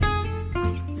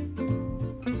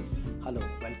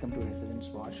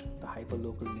Watch, the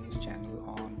hyper-local news channel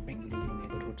on Bengaluru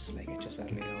neighborhoods like HSR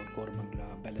Layout,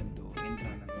 Koramangala, Bellandu,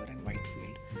 Indranagar and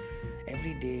Whitefield.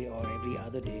 Every day or every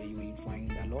other day you will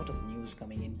find a lot of news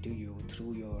coming into you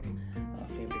through your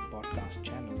favorite podcast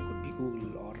channel. It could be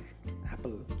Google or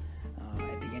Apple.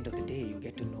 At the end of the day, you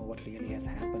get to know what really has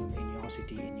happened in your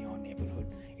city, in your neighborhood.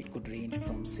 It could range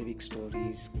from civic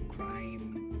stories,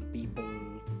 crime, people,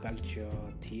 culture,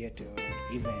 theatre,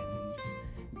 events,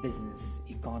 business,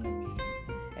 economy,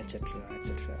 etc.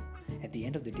 etc. At the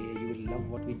end of the day, you will love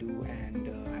what we do, and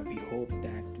we hope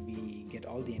that we get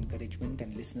all the encouragement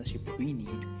and listenership we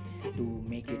need to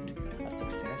make it a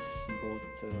success,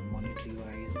 both monetary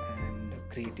wise and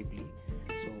creatively.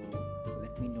 So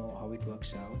let me know how it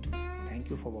works out. Thank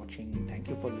you for watching. Thank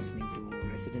you for listening to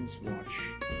Residents Watch.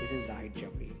 This is Zahid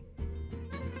Javri.